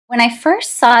When I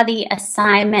first saw the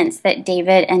assignments that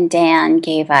David and Dan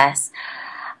gave us,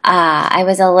 I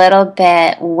was a little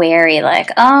bit wary, like,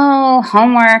 oh,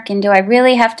 homework, and do I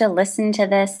really have to listen to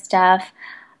this stuff?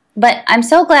 But I'm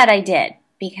so glad I did,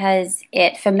 because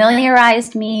it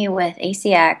familiarized me with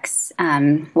ACX,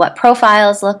 what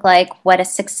profiles look like, what a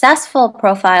successful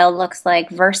profile looks like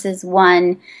versus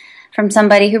one from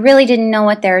somebody who really didn't know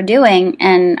what they were doing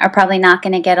and are probably not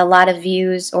going to get a lot of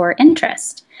views or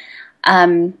interest.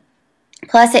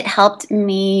 Plus, it helped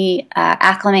me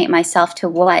acclimate myself to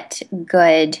what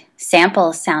good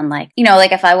samples sound like. You know,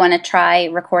 like if I want to try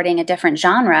recording a different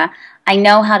genre, I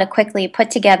know how to quickly put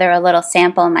together a little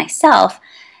sample myself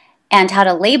and how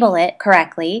to label it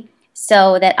correctly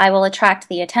so that I will attract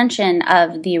the attention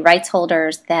of the rights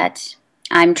holders that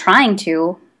I'm trying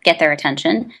to get their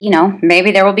attention. You know, maybe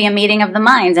there will be a meeting of the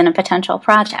minds in a potential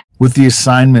project. With the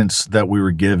assignments that we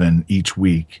were given each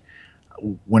week,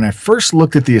 when I first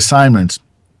looked at the assignments,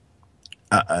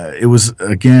 it was,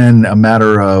 again, a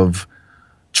matter of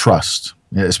trust,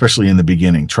 especially in the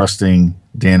beginning, trusting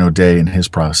Dan O'Day and his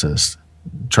process,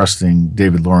 trusting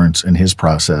David Lawrence and his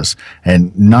process,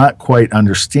 and not quite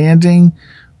understanding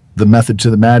the method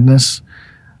to the madness.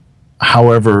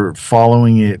 However,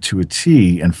 following it to a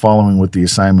T and following what the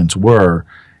assignments were,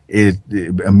 it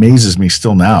amazes me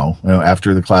still now,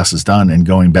 after the class is done and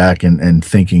going back and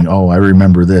thinking, oh, I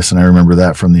remember this and I remember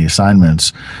that from the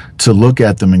assignments, to look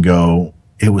at them and go,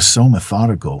 it was so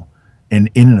methodical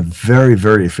and in a very,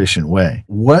 very efficient way.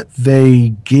 What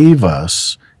they gave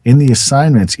us in the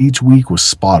assignments each week was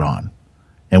spot on.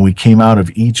 And we came out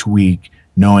of each week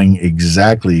knowing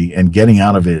exactly and getting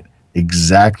out of it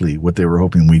exactly what they were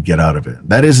hoping we'd get out of it.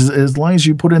 That is, as long as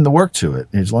you put in the work to it,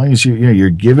 as long as you're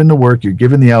given the work, you're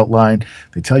given the outline.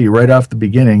 They tell you right off the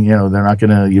beginning, they're not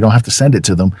gonna, you don't have to send it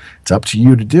to them. It's up to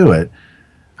you to do it.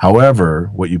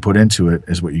 However, what you put into it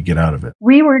is what you get out of it.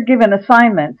 We were given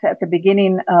assignments at the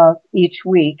beginning of each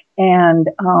week, and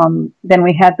then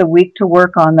we had the week to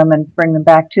work on them and bring them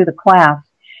back to the class.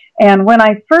 And when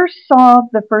I first saw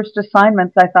the first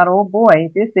assignments, I thought, oh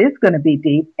boy, this is going to be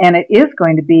deep, and it is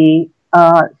going to be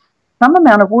some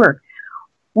amount of work,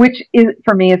 which is,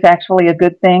 for me, is actually a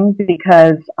good thing,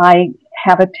 because I've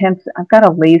got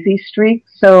a lazy streak,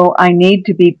 so I need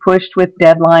to be pushed with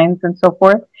deadlines and so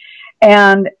forth.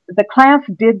 And the class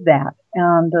did that,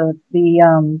 and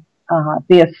the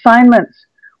assignments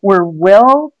were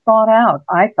well thought out,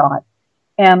 I thought,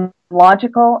 and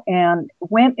logical, and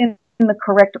went in the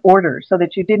correct order, so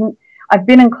that you didn't. I've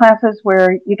been in classes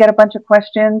where you get a bunch of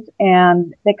questions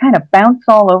and they kind of bounce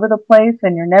all over the place,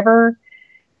 and you're never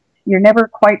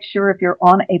quite sure if you're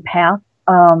on a path.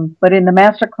 But in the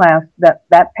master class,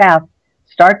 that path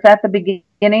starts at the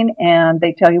beginning, and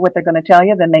they tell you what they're going to tell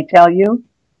you, then they tell you,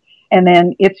 and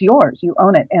then it's yours. You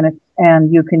own it,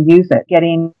 and you can use it.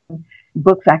 Getting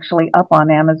books actually up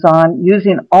on Amazon,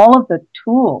 using all of the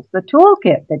tools, the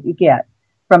toolkit that you get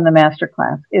from the master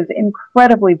class is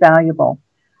incredibly valuable,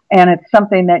 and it's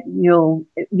something that you'll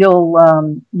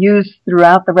use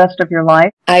throughout the rest of your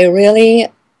life. I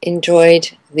really enjoyed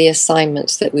the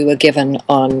assignments that we were given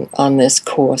on this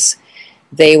course.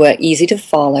 They were easy to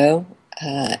follow.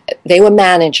 They were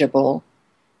manageable.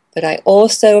 But I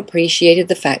also appreciated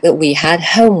the fact that we had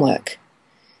homework,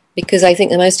 because I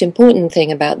think the most important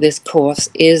thing about this course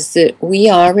is that we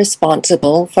are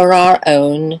responsible for our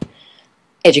own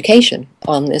education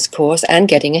on this course and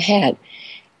getting ahead.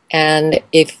 And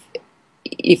if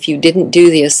you didn't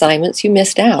do the assignments, you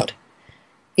missed out.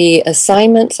 The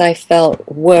assignments, I felt,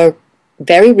 were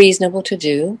very reasonable to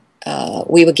do.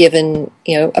 We were given,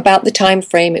 about the time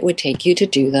frame it would take you to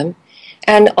do them.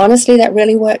 And honestly, that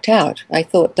really worked out. I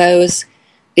thought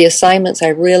the assignments I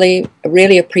really,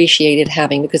 really appreciated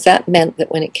having, because that meant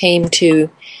that when it came to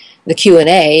the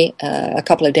Q&A a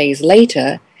couple of days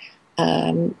later,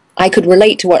 I could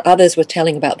relate to what others were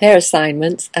telling about their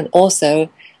assignments, and also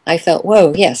I felt,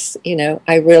 whoa, yes,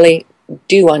 I really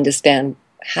do understand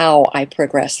how I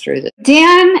progressed through this.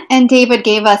 Dan and David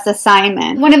gave us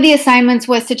assignments. One of the assignments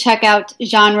was to check out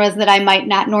genres that I might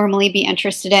not normally be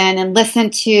interested in and listen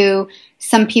to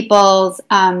some people's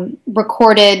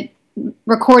recordings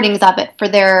of it for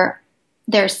their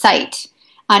site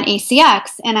on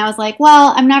ACX. And I was like,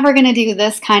 well, I'm never going to do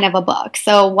this kind of a book,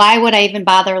 so why would I even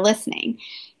bother listening?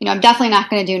 I'm definitely not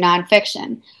going to do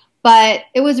nonfiction. But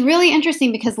it was really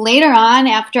interesting, because later on,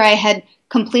 after I had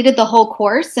completed the whole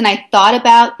course and I thought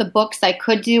about the books I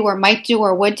could do or might do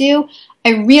or would do,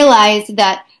 I realized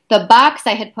that the box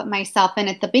I had put myself in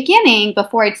at the beginning,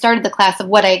 before I'd started the class,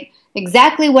 of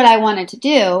exactly what I wanted to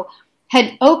do,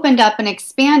 had opened up and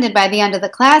expanded by the end of the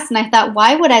class. And I thought,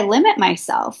 why would I limit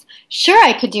myself? Sure,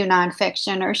 I could do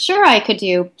nonfiction, or sure, I could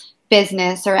do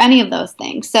business, or any of those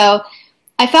things. So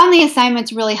I found the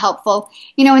assignments really helpful.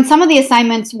 And some of the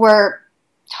assignments were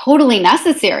totally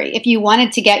necessary if you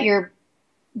wanted to get your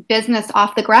business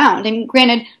off the ground. And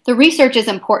granted, the research is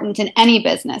important in any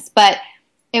business, but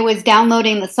it was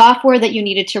downloading the software that you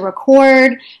needed to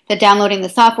record, downloading the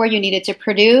software you needed to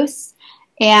produce,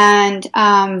 and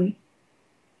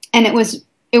it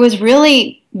was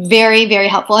really very, very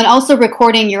helpful. And also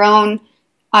recording your own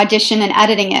audition and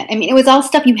editing it. I mean, it was all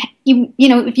stuff if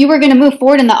you were going to move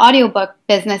forward in the audiobook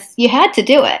business, you had to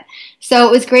do it. So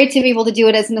it was great to be able to do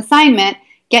it as an assignment,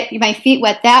 get my feet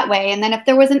wet that way. And then if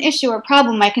there was an issue or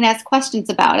problem, I can ask questions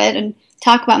about it and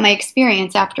talk about my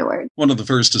experience afterward. One of the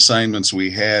first assignments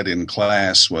we had in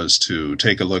class was to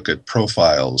take a look at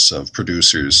profiles of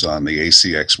producers on the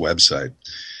ACX website.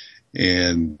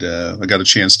 And I got a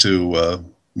chance to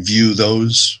view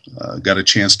those, got a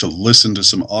chance to listen to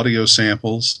some audio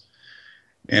samples.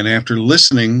 And after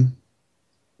listening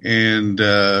and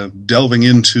delving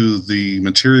into the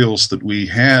materials that we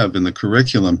have in the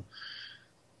curriculum,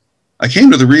 I came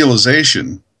to the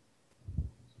realization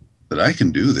that I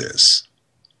can do this.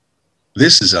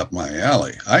 This is up my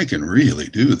alley. I can really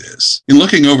do this. In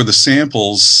looking over the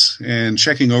samples and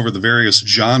checking over the various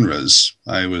genres,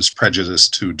 I was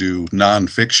prejudiced to do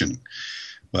nonfiction.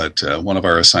 But one of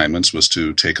our assignments was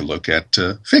to take a look at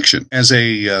fiction. As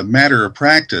a matter of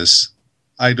practice,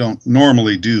 I don't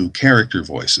normally do character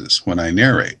voices when I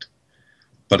narrate,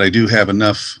 but I do have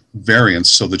enough variance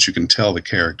so that you can tell the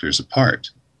characters apart.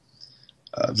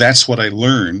 That's what I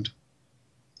learned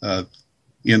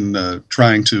in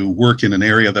trying to work in an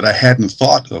area that I hadn't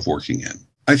thought of working in.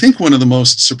 I think one of the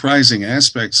most surprising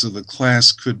aspects of the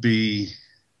class could be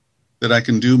that I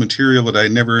can do material that I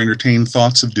never entertained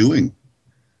thoughts of doing.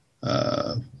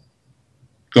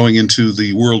 Going into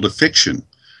the world of fiction,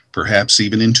 perhaps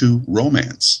even into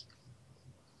romance.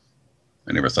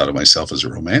 I never thought of myself as a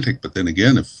romantic, but then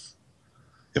again,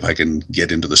 if I can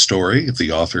get into the story, if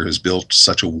the author has built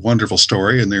such a wonderful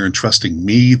story and they're entrusting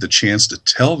me the chance to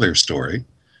tell their story,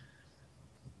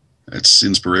 it's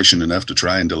inspiration enough to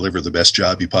try and deliver the best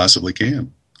job you possibly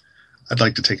can. I'd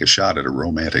like to take a shot at a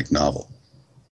romantic novel.